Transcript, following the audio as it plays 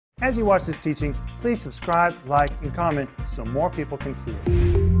As you watch this teaching, please subscribe, like, and comment so more people can see it.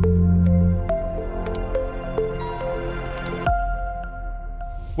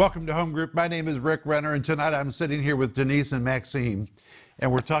 Welcome to Home Group. My name is Rick Renner, and tonight I'm sitting here with Denise and Maxine,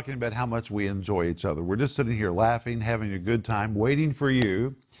 and we're talking about how much we enjoy each other. We're just sitting here laughing, having a good time, waiting for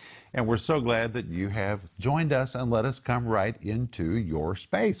you, and we're so glad that you have joined us and let us come right into your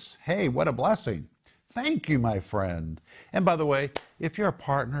space. Hey, what a blessing. Thank you, my friend. And by the way, if you're a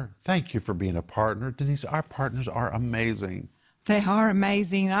partner, thank you for being a partner. Denise, our partners are amazing. They are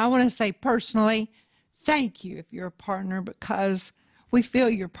amazing. I want to say personally, thank you if you're a partner, because we feel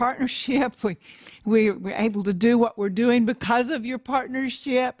your partnership. We're able to do what we're doing because of your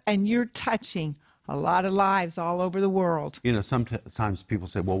partnership, and you're touching a lot of lives all over the world. You know, sometimes people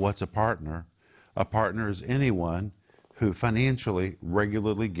say, well, what's a partner? A partner is anyone who financially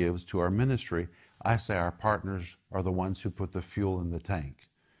regularly gives to our ministry. I say our partners are the ones who put the fuel in the tank.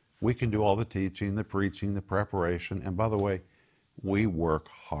 We can do all the teaching, the preaching, the preparation, and by the way, we work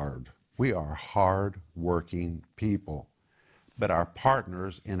hard. We are hard-working people. But our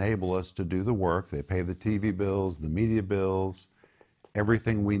partners enable us to do the work. They pay the TV bills, the media bills,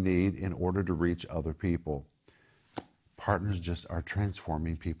 everything we need in order to reach other people. Partners just are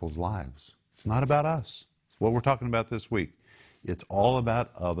transforming people's lives. It's not about us. It's what we're talking about this week. It's all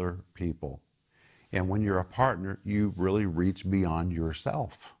about other people. And when you're a partner, you really reach beyond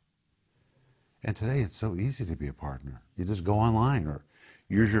yourself. And today it's so easy to be a partner. You just go online or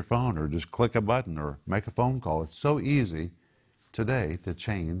use your phone or just click a button or make a phone call. It's so easy today to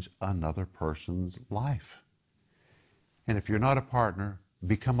change another person's life. And if you're not a partner,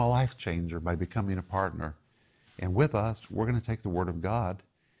 become a life changer by becoming a partner. And with us, we're going to take the Word of God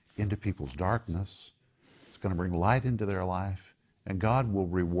into people's darkness. It's going to bring light into their life, and God will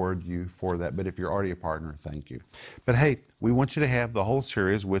reward you for that. But if you're already a partner, thank you. But hey, we want you to have the whole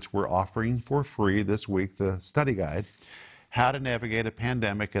series, which we're offering for free this week, the study guide, How to Navigate a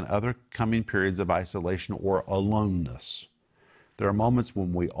Pandemic and Other Coming Periods of Isolation or Aloneness. There are moments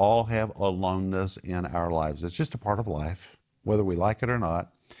when we all have aloneness in our lives. It's just a part of life, whether we like it or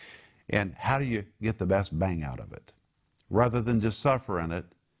not. And how do you get the best bang out of it? Rather than just suffer in it,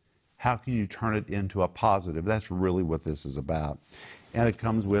 how can you turn it into a positive? That's really what this is about. And it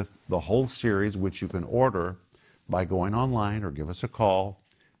comes with the whole series, which you can order by going online or give us a call.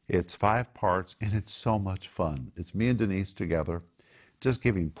 It's 5 parts, and it's so much fun. It's me and Denise together, just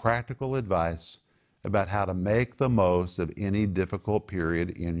giving practical advice about how to make the most of any difficult period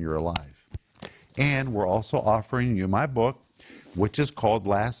in your life. And we're also offering you my book, which is called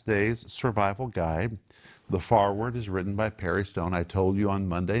Last Days Survival Guide. The foreword is written by Perry Stone. I told you on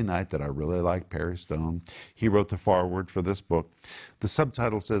Monday night that I really like Perry Stone. He wrote the foreword for this book. The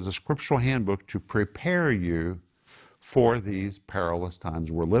subtitle says, A Scriptural Handbook to Prepare You for These Perilous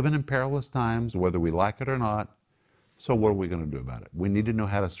Times. We're living in perilous times, whether we like it or not. So what are we going to do about it? We need to know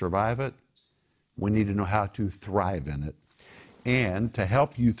how to survive it. We need to know how to thrive in it. And to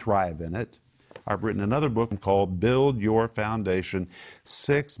help you thrive in it, I've written another book called Build Your Foundation,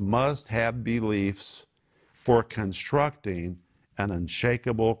 6 Must-Have Beliefs for Constructing an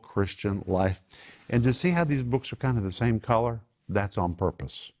Unshakable Christian Life. And to see how these books are kind of the same color, that's on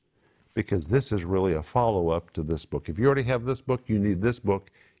purpose. Because this is really a follow-up to this book. If you already have this book, you need this book.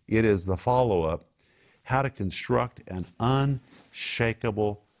 It is the follow-up, How to Construct an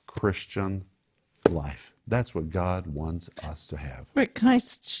Unshakable Christian Life. That's what God wants us to have. Rick, can I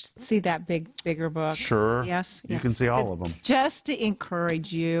see that bigger book? Sure. Yes. You can see all of them. Just to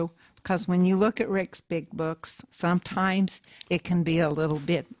encourage you, because when you look at Rick's big books, sometimes it can be a little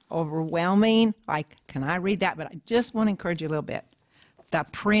bit overwhelming. Like, can I read that? But I just want to encourage you a little bit. The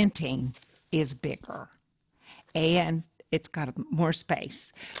printing is bigger, and it's got more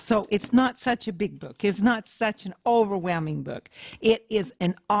space. So it's not such a big book. It's not such an overwhelming book. It is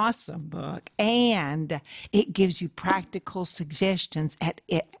an awesome book, and it gives you practical suggestions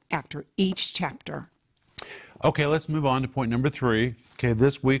after each chapter. Okay, let's move on to point number 3. Okay,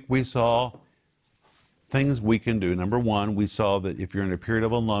 this week we saw things we can do. Number 1, we saw that if you're in a period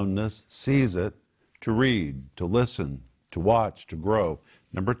of aloneness, seize it to read, to listen, to watch, to grow.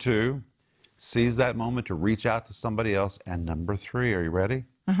 Number 2, seize that moment to reach out to somebody else. And number 3, are you ready?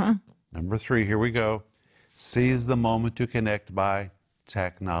 Number 3, here we go. Seize the moment to connect by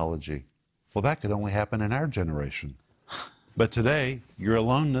technology. Well, that could only happen in our generation. But today, your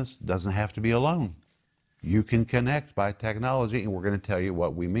aloneness doesn't have to be alone. You can connect by technology, and we're going to tell you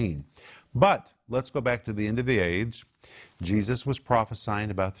what we mean. But let's go back to the end of the age. Jesus was prophesying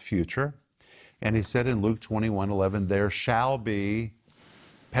about the future, and he said in Luke 21:11, there shall be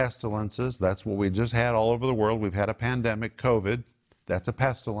pestilences. That's what we just had all over the world. We've had a pandemic, COVID, That's a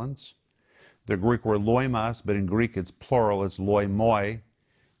pestilence. The Greek word loimos, but in Greek it's plural, it's loimoi.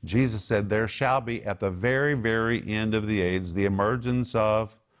 Jesus said there shall be at the very, very end of the age the emergence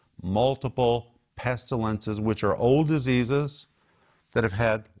of multiple pestilences, which are old diseases that have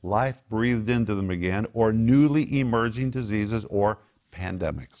had life breathed into them again, or newly emerging diseases or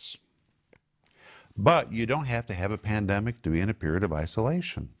pandemics. But you don't have to have a pandemic to be in a period of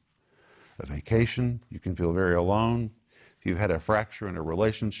isolation. A vacation, you can feel very alone. If you've had a fracture in a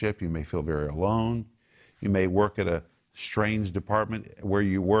relationship, you may feel very alone. You may work at a strange department where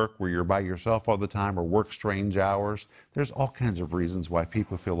you work, where you're by yourself all the time, or work strange hours. There's all kinds of reasons why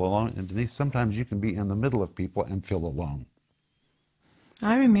people feel alone. And Denise, sometimes you can be in the middle of people and feel alone.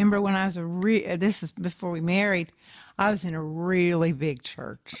 I remember when I was this is before we married, I was in a really big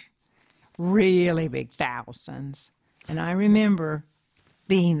church, really big, thousands. And I remember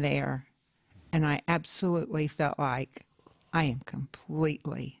being there, and I absolutely felt like I am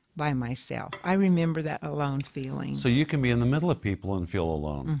completely by myself. I remember that alone feeling. So you can be in the middle of people and feel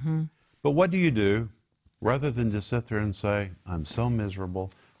alone. But what do you do? Rather than just sit there and say, I'm so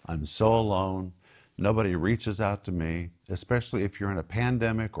miserable, I'm so alone, nobody reaches out to me, especially if you're in a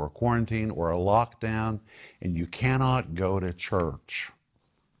pandemic or quarantine or a lockdown and you cannot go to church.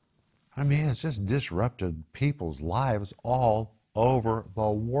 I mean, it's just disrupted people's lives all over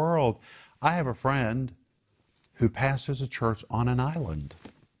the world. I have a friend who pastors a church on an island,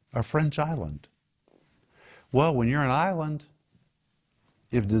 a French island. Well, when you're an island,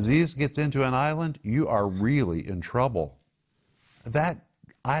 if disease gets into an island, you are really in trouble. That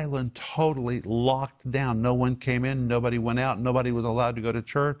island totally locked down. No one came in, nobody went out, nobody was allowed to go to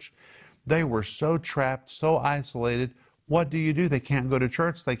church. They were so trapped, so isolated. What do? They can't go to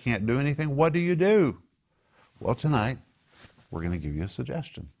church, they can't do anything. What do you do? Well, tonight, we're going to give you a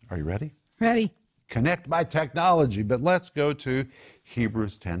suggestion. Are you ready? Ready? Connect by technology, but let's go to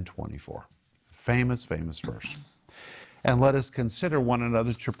Hebrews 10:24. Famous, famous verse. And let us consider one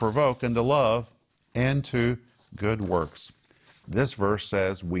another to provoke unto love and to good works. This verse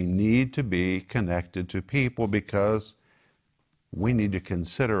says we need to be connected to people because we need to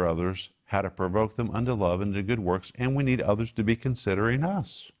consider others, how to provoke them unto love and to good works, and we need others to be considering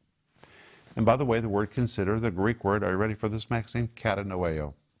us. And by the way, the word consider, the Greek word, are you ready for this, Maxine?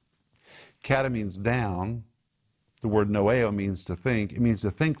 Katanoeo. Kata means down. The word noeo means to think. It means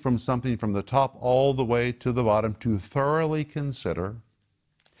to think from something from the top all the way to the bottom, to thoroughly consider.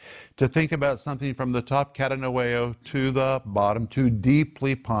 To think about something from the top, katanoeo, to the bottom, to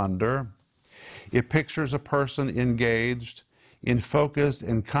deeply ponder. It pictures a person engaged in focused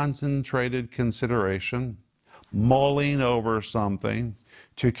and concentrated consideration, mulling over something,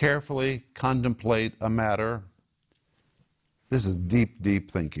 to carefully contemplate a matter. This is deep, deep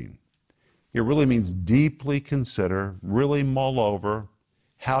thinking. It really means deeply consider, really mull over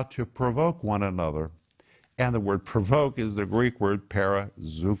how to provoke one another. And the word provoke is the Greek word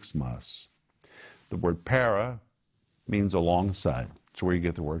parazeuxmas. The word para means alongside. It's where you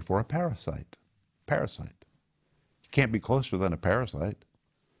get the word for a parasite. Parasite. You can't be closer than a parasite.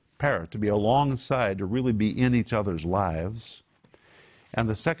 Para, to be alongside, to really be in each other's lives. And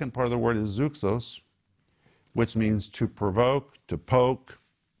the second part of the word is zeuxos, which means to provoke, to poke,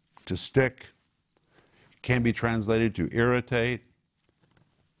 to stick. Can be translated to irritate.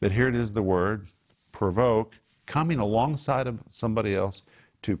 But here it is, the word provoke, coming alongside of somebody else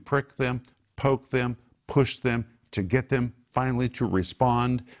to prick them, poke them, push them, to get them finally to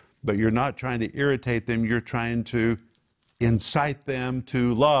respond. But you're not trying to irritate them, you're trying to incite them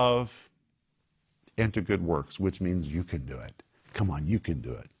to love and to good works, which means you can do it. Come on, you can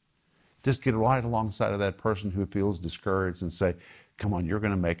do it. Just get right alongside of that person who feels discouraged and say, come on, you're going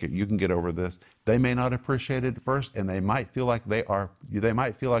to make it. You can get over this. They may not appreciate it at first, and they might feel like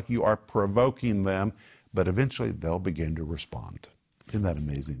you are provoking them, but eventually they'll begin to respond. Isn't that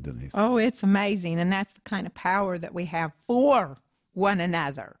amazing, Denise? Oh, it's amazing. And that's the kind of power that we have for one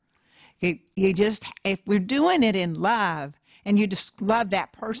another. You just, if we're doing it in love, and you just love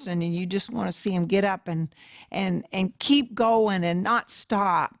that person, and you just want to see them get up and keep going and not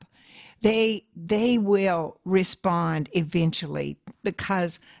stop, they will respond eventually,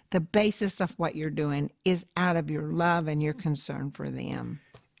 because the basis of what you're doing is out of your love and your concern for them.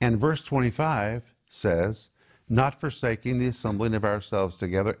 And verse 25 says, not forsaking the assembling of ourselves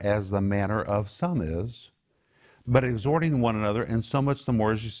together as the manner of some is, but exhorting one another, and so much the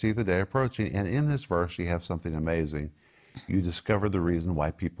more as you see the day approaching. And in this verse, you have something amazing. You discover the reason why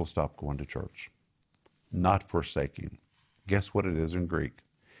people stop going to church. Not forsaking. Guess what it is in Greek?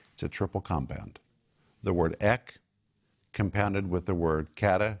 It's a triple compound. The word ek, compounded with the word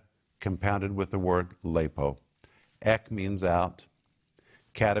kata, compounded with the word lepo. Ek means out,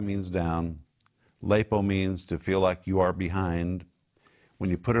 Kata means down. Lepo means to feel like you are behind. When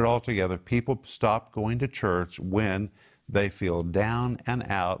you put it all together, people stop going to church when they feel down and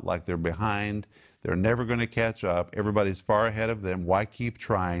out, like they're behind, they're never going to catch up, everybody's far ahead of them, why keep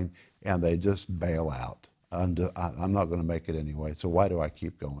trying? And they just bail out. I'm not going to make it anyway, so why do I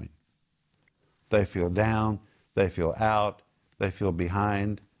keep going? They feel down, they feel out, they feel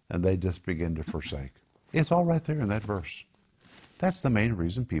behind, and they just begin to forsake. It's all right there in that verse. That's the main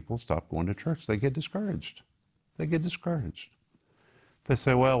reason people stop going to church. They get discouraged. They get discouraged. They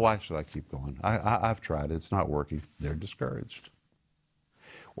say, well, why should I keep going? I've tried it. It's not working. They're discouraged.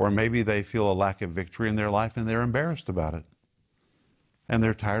 Or maybe they feel a lack of victory in their life and they're embarrassed about it. And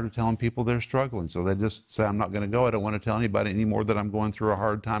they're tired of telling people they're struggling. So they just say, I'm not going to go. I don't want to tell anybody anymore that I'm going through a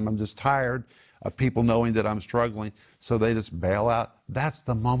hard time. I'm just tired of people knowing that I'm struggling. So they just bail out. That's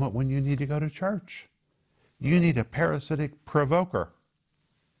the moment when you need to go to church. You need a parasitic provoker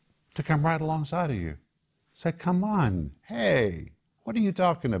to come right alongside of you. Say, come on, hey, what are you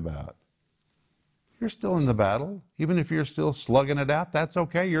talking about? You're still in the battle. Even if you're still slugging it out, that's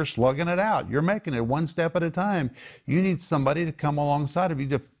okay. You're slugging it out. You're making it one step at a time. You need somebody to come alongside of you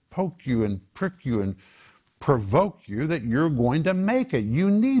to poke you and prick you and provoke you that you're going to make it. You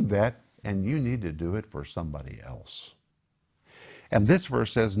need that, and you need to do it for somebody else. And this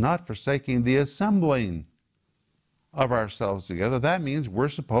verse says, not forsaking the assembling of ourselves together. That means we're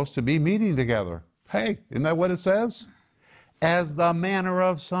supposed to be meeting together. Hey, isn't that what it says? As the manner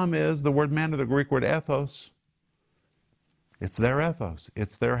of some is. The word manner, the Greek word ethos. It's their ethos.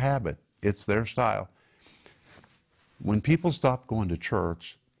 It's their habit. It's their style. When people stop going to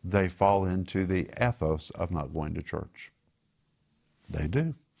church, they fall into the ethos of not going to church. They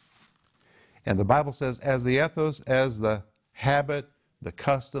do. And the Bible says, as the ethos, as the habit, the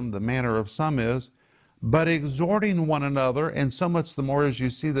custom, the manner of some is, but exhorting one another, and so much the more as you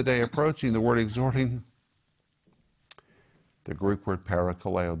see the day approaching. The word exhorting, the Greek word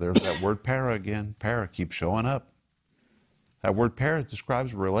parakaleo. There's that word para again. Para keeps showing up. That word para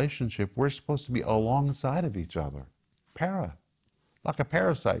describes a relationship. We're supposed to be alongside of each other. Para, like a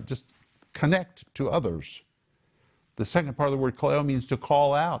parasite, just connect to others. The second part of the word kaleo means to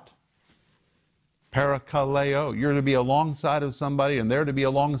call out. Parakaleo, you're to be alongside of somebody and they're to be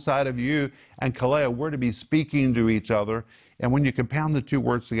alongside of you. And kaleo, we're to be speaking to each other. And when you compound the two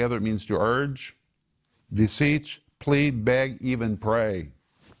words together, it means to urge, beseech, plead, beg, even pray.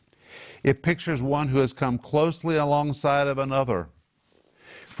 It pictures one who has come closely alongside of another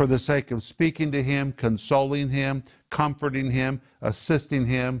for the sake of speaking to him, consoling him, comforting him, assisting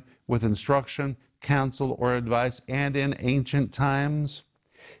him with instruction, counsel, or advice. And in ancient times,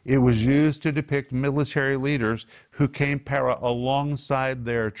 it was used to depict military leaders who came para alongside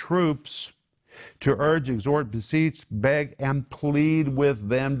their troops to urge, exhort, beseech, beg, and plead with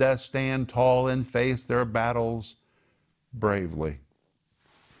them to stand tall and face their battles bravely.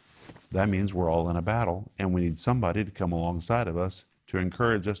 That means we're all in a battle, and we need somebody to come alongside of us to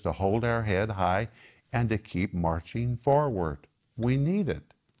encourage us to hold our head high and to keep marching forward. We need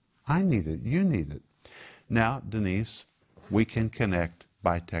it. I need it. You need it. Now, Denise, we can connect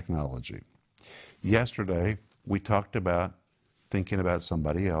by technology. Yesterday, we talked about thinking about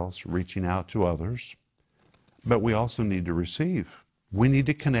somebody else, reaching out to others, but we also need to receive. We need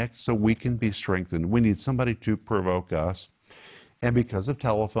to connect so we can be strengthened. We need somebody to provoke us. And because of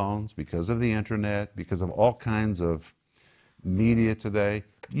telephones, because of the internet, because of all kinds of media today,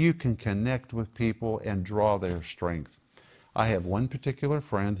 you can connect with people and draw their strength. I have one particular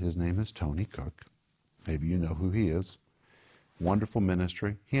friend. His name is Tony Cook. Maybe you know who he is. Wonderful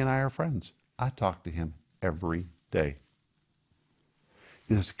ministry. He and I are friends. I talk to him every day.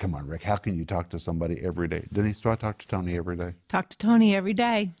 You just, come on, Rick, how can you talk to somebody every day? Denise, do I talk to Tony every day? Talk to Tony every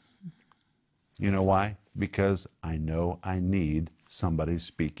day. You know why? Because I know I need somebody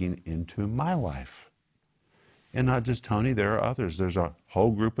speaking into my life. And not just Tony, there are others. There's a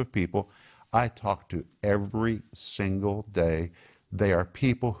whole group of people I talk to every single day. They are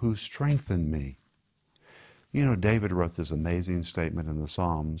people who strengthen me. You know, David wrote this amazing statement in the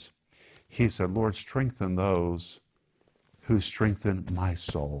Psalms. He said, Lord, strengthen those who strengthen my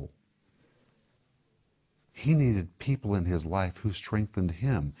soul. He needed people in his life who strengthened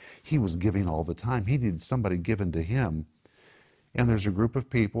him. He was giving all the time. He needed somebody given to him. And there's a group of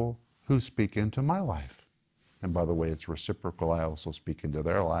people who speak into my life. And by the way, it's reciprocal. I also speak into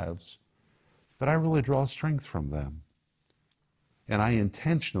their lives. But I really draw strength from them. And I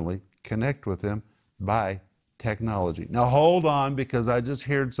intentionally connect with them by technology. Now hold on, because I just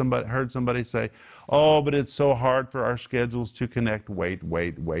heard somebody say, oh, but it's so hard for our schedules to connect. Wait.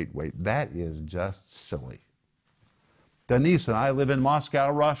 That is just silly. Denise and I live in Moscow,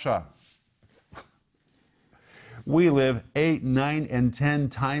 Russia. We live 8, 9, and 10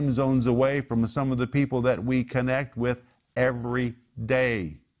 time zones away from some of the people that we connect with every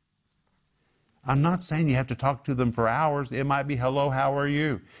day. I'm not saying you have to talk to them for hours. It might be, hello, how are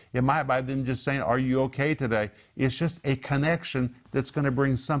you? It might be them just saying, are you okay today? It's just a connection that's going to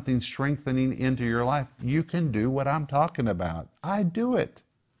bring something strengthening into your life. You can do what I'm talking about. I do it.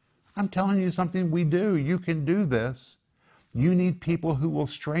 I'm telling you something we do. You can do this. You need people who will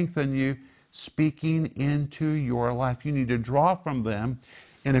strengthen you speaking into your life. You need to draw from them.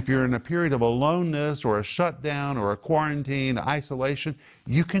 And if you're in a period of aloneness or a shutdown or a quarantine, isolation,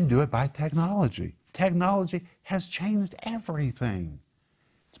 you can do it by technology. Technology has changed everything.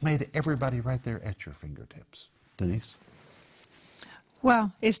 It's made everybody right there at your fingertips. Denise?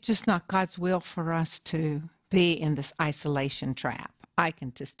 Well, it's just not God's will for us to be in this isolation trap. I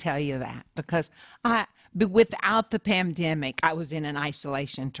can just tell you that because without the pandemic, I was in an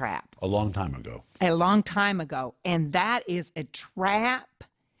isolation trap. A long time ago. A long time ago. And that is a trap.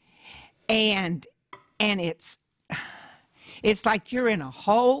 And it's like you're in a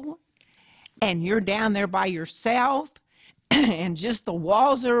hole and you're down there by yourself and just the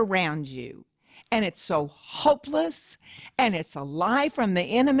walls are around you. And it's so hopeless and it's a lie from the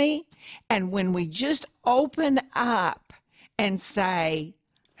enemy. And when we just open up and say,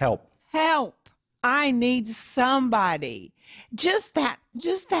 help, I need somebody. Just that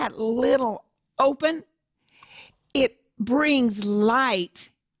little open, it brings light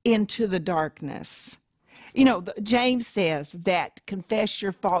into the darkness. You know, James says that confess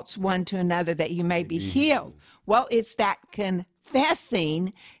your faults one to another that you may be healed. Well, it's that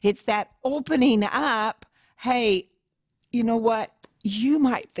confessing, it's that opening up. Hey, you know what? You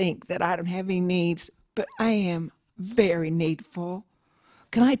might think that I don't have any needs, but I am very needful.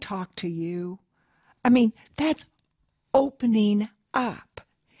 Can I talk to you? I mean, that's opening up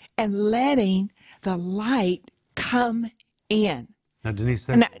and letting the light come in. Now, Denise,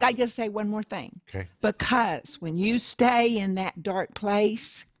 And I just say one more thing. Okay. Because when you stay in that dark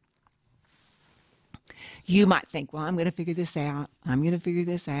place, you might think, well, I'm going to figure this out. I'm going to figure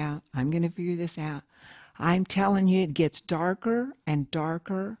this out. I'm going to figure this out. I'm telling you, it gets darker and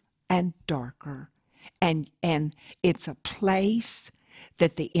darker and darker. And it's a place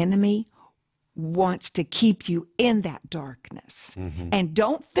that the enemy wants to keep you in that darkness. Mm-hmm. And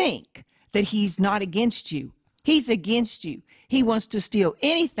don't think that he's not against you. He's against you. He wants to steal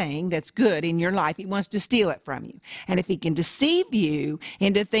anything that's good in your life. He wants to steal it from you. And if he can deceive you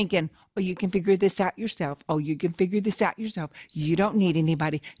into thinking, oh, you can figure this out yourself. Oh, you can figure this out yourself. You don't need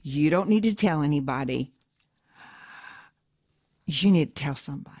anybody. You don't need to tell anybody. You need to tell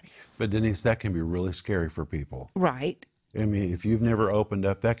somebody. But Denise, that can be really scary for people. Right. I mean, if you've never opened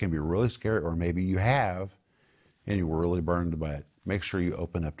up, that can be really scary. Or maybe you have, and you were really burned by it. Make sure you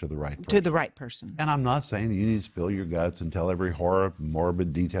open up to the right person. To the right person. And I'm not saying that you need to spill your guts and tell every horror,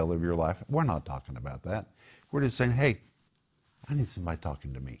 morbid detail of your life. We're not talking about that. We're just saying, hey, I need somebody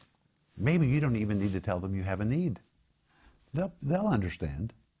talking to me. Maybe you don't even need to tell them you have a need. They'll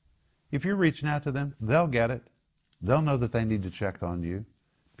understand. If you're reaching out to them, they'll get it. They'll know that they need to check on you.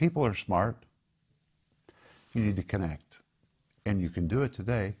 People are smart. You need to connect. And you can do it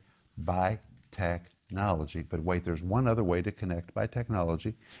today by technology. But wait, there's one other way to connect by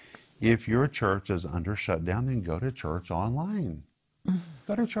technology. If your church is under shutdown, then go to church online.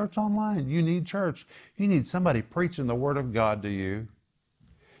 Go to church online. You need church. You need somebody preaching the Word of God to you.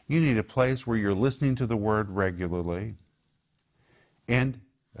 You need a place where you're listening to the Word regularly. And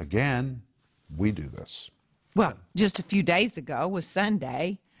again, we do this. Well, just a few days ago was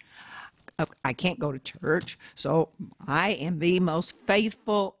Sunday. I can't go to church, so I am the most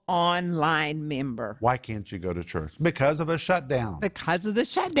faithful online member. Why can't you go to church? Because of a shutdown. Because of the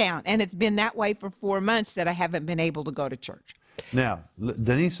shutdown. And it's been that way for 4 months that I haven't been able to go to church. Now,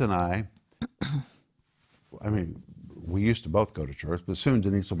 Denise and I mean, we used to both go to church, but soon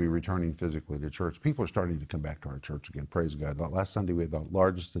Denise will be returning physically to church. People are starting to come back to our church again, praise God. Last Sunday we had the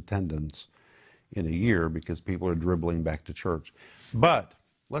largest attendance in a year because people are dribbling back to church. But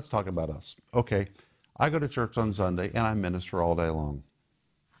let's talk about us. Okay, I go to church on Sunday and I minister all day long.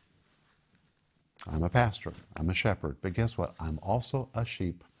 I'm a pastor. I'm a shepherd. But guess what? I'm also a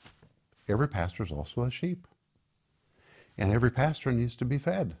sheep. Every pastor is also a sheep. And every pastor needs to be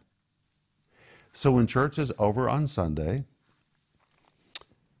fed. So when church is over on Sunday,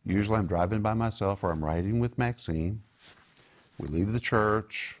 usually I'm driving by myself or I'm riding with Maxine. We leave the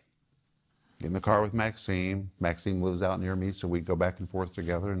church, get in the car with Maxine. Maxine lives out near me, so we go back and forth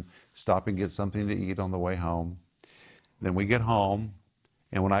together and stop and get something to eat on the way home. Then we get home,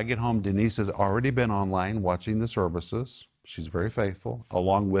 And when I get home, Denise has already been online watching the services. She's very faithful,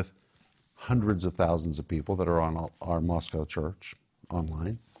 along with hundreds of thousands of people that are on our Moscow church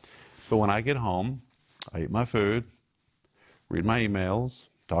online. But when I get home, I eat my food, read my emails,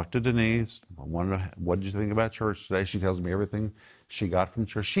 talk to Denise. I want to know, what did you think about church today? She tells me everything she got from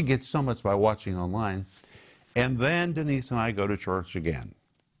church. She gets so much by watching online. And then Denise and I go to church again.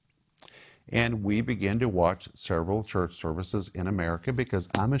 And we begin to watch several church services in America because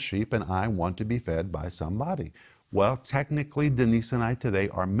I'm a sheep and I want to be fed by somebody. Well, technically, Denise and I today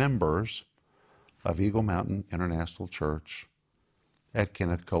are members of Eagle Mountain International Church at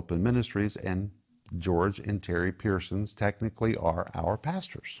Kenneth Copeland Ministries, and George and Terry Pearsons technically are our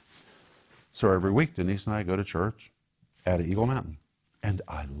pastors. So every week, Denise and I go to church at Eagle Mountain, and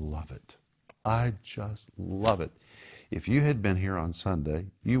I love it. I just love it. If you had been here on Sunday,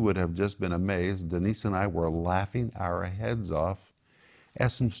 you would have just been amazed. Denise and I were laughing our heads off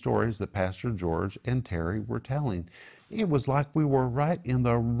at some stories that Pastor George and Terry were telling. It was like we were right in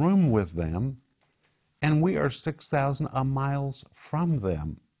the room with them, and we are 6,000 miles from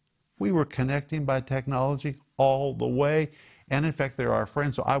them. We were connecting by technology all the way, and in fact, they're our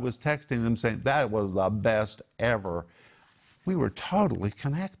friends. So I was texting them saying, that was the best ever. We were totally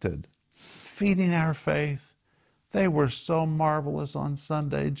connected, feeding our faith. They were so marvelous on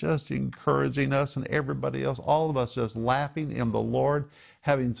Sunday, just encouraging us and everybody else, all of us just laughing in the Lord,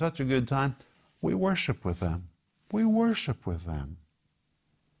 having such a good time. We worship with them. We worship with them.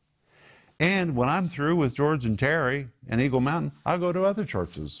 And when I'm through with George and Terry and Eagle Mountain, I go to other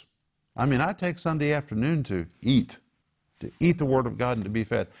churches. I mean, I take Sunday afternoon to eat the Word of God and to be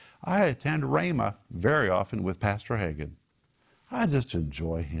fed. I attend Rhema very often with Pastor Hagan. I just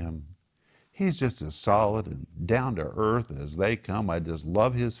enjoy him. He's just as solid and down to earth as they come. I just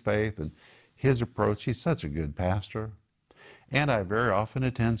love his faith and his approach. He's such a good pastor. And I very often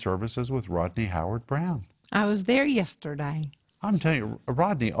attend services with Rodney Howard Brown. I was there yesterday. I'm telling you,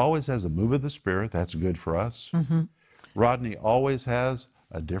 Rodney always has a move of the Spirit. That's good for us. Mm-hmm. Rodney always has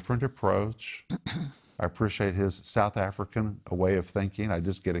a different approach. I appreciate his South African way of thinking. I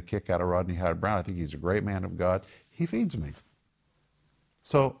just get a kick out of Rodney Howard Brown. I think he's a great man of God. He feeds me.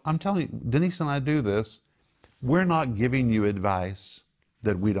 So I'm telling you, Denise and I do this. We're not giving you advice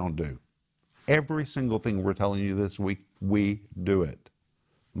that we don't do. Every single thing we're telling you this week, we do it.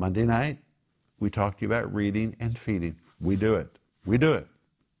 Monday night, we talk to you about reading and feeding. We do it. We do it.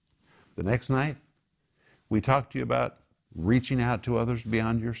 The next night, we talk to you about reaching out to others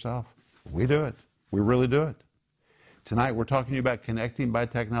beyond yourself. We do it. We really do it. Tonight, we're talking to you about connecting by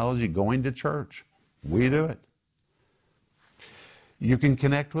technology, going to church. We do it. You can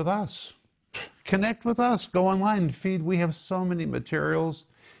connect with us. Connect with us. Go online and feed. We have so many materials.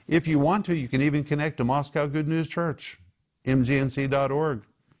 If you want to, you can even connect to Moscow Good News Church, mgnc.org.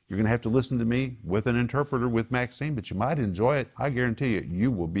 You're going to have to listen to me with an interpreter with Maxine, but you might enjoy it. I guarantee you,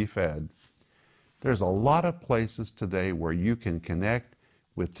 you will be fed. There's a lot of places today where you can connect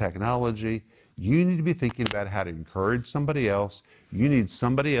with technology. You need to be thinking about how to encourage somebody else. You need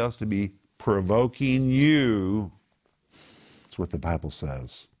somebody else to be provoking you. That's what the Bible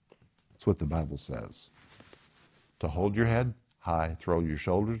says. That's what the Bible says. To hold your head high, throw your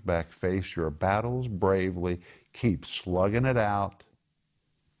shoulders back, face your battles bravely, keep slugging it out.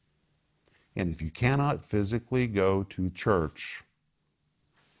 And if you cannot physically go to church,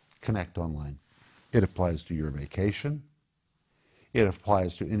 connect online. It applies to your vacation. It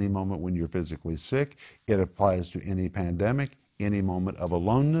applies to any moment when you're physically sick. It applies to any pandemic, any moment of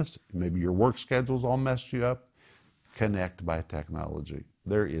aloneness. Maybe your work schedule's all messed you up. Connect by technology.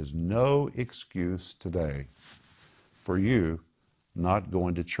 There is no excuse today for you not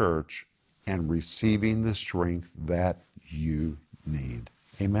going to church and receiving the strength that you need.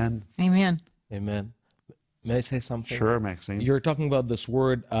 Amen? Amen. Amen. May I say something? Sure, Maxine. You're talking about this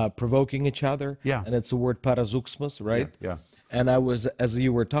word provoking each other. Yeah. And it's the word parazuxmas, right? Yeah. And I was, as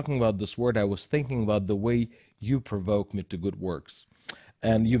you were talking about this word, I was thinking about the way you provoke me to good works.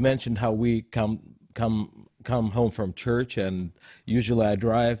 And you mentioned how we come home from church, and usually I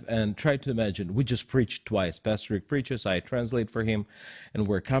drive and try to imagine, we just preached twice. Pastor Rick preaches, I translate for him, and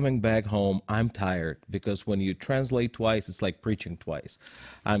we're coming back home. I'm tired, because when you translate twice, it's like preaching twice.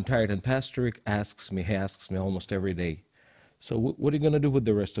 I'm tired, and Pastor Rick asks me almost every day, so what are you going to do with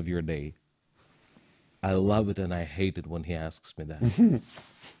the rest of your day? I love it and I hate it when he asks me that.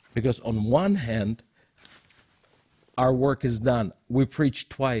 Because on one hand, our work is done. We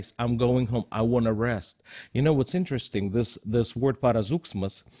preached twice. I'm going home. I want to rest. You know what's interesting? This word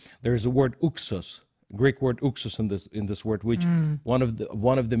parazuxmas, there's a word uxos, Greek word uxos in this word, which one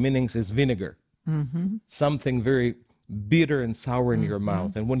of the meanings is vinegar. Mm-hmm. Something very, bitter and sour in your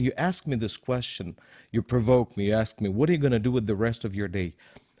mouth. And when you ask me this question, you provoke me. You ask me, what are you going to do with the rest of your day?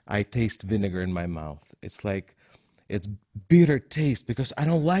 I taste vinegar in my mouth. It's like, it's bitter taste because I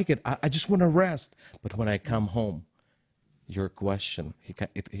don't like it. I just want to rest. But when I come home, your question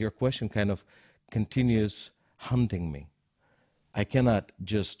kind of continues hunting me. I cannot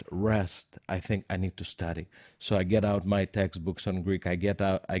just rest. I think I need to study. So I get out my textbooks on Greek. I get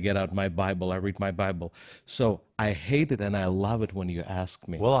out my Bible. I read my Bible. So I hate it and I love it when you ask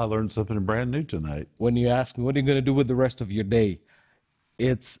me. Well, I learned something brand new tonight. When you ask me, what are you going to do with the rest of your day?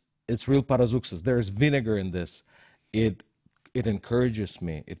 It's real parazouxis. There is vinegar in this. It encourages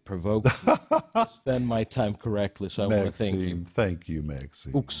me. It provokes me to spend my time correctly. So I want to thank you. Thank you,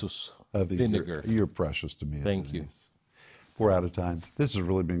 Maxine. Uxus, I think vinegar. You're precious to me. Thank you. We're out of time. This has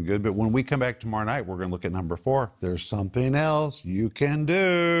really been good, but when we come back tomorrow night, we're going to look at number 4. There's something else you can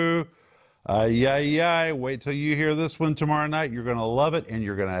do. Ay, ay, ay. Wait till you hear this one tomorrow night. You're going to love it and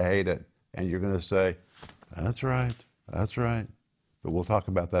you're going to hate it. And you're going to say, that's right, that's right. But we'll talk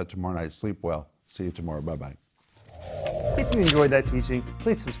about that tomorrow night. Sleep well. See you tomorrow. Bye-bye. If you enjoyed that teaching,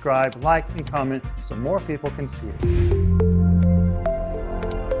 please subscribe, like, and comment so more people can see it.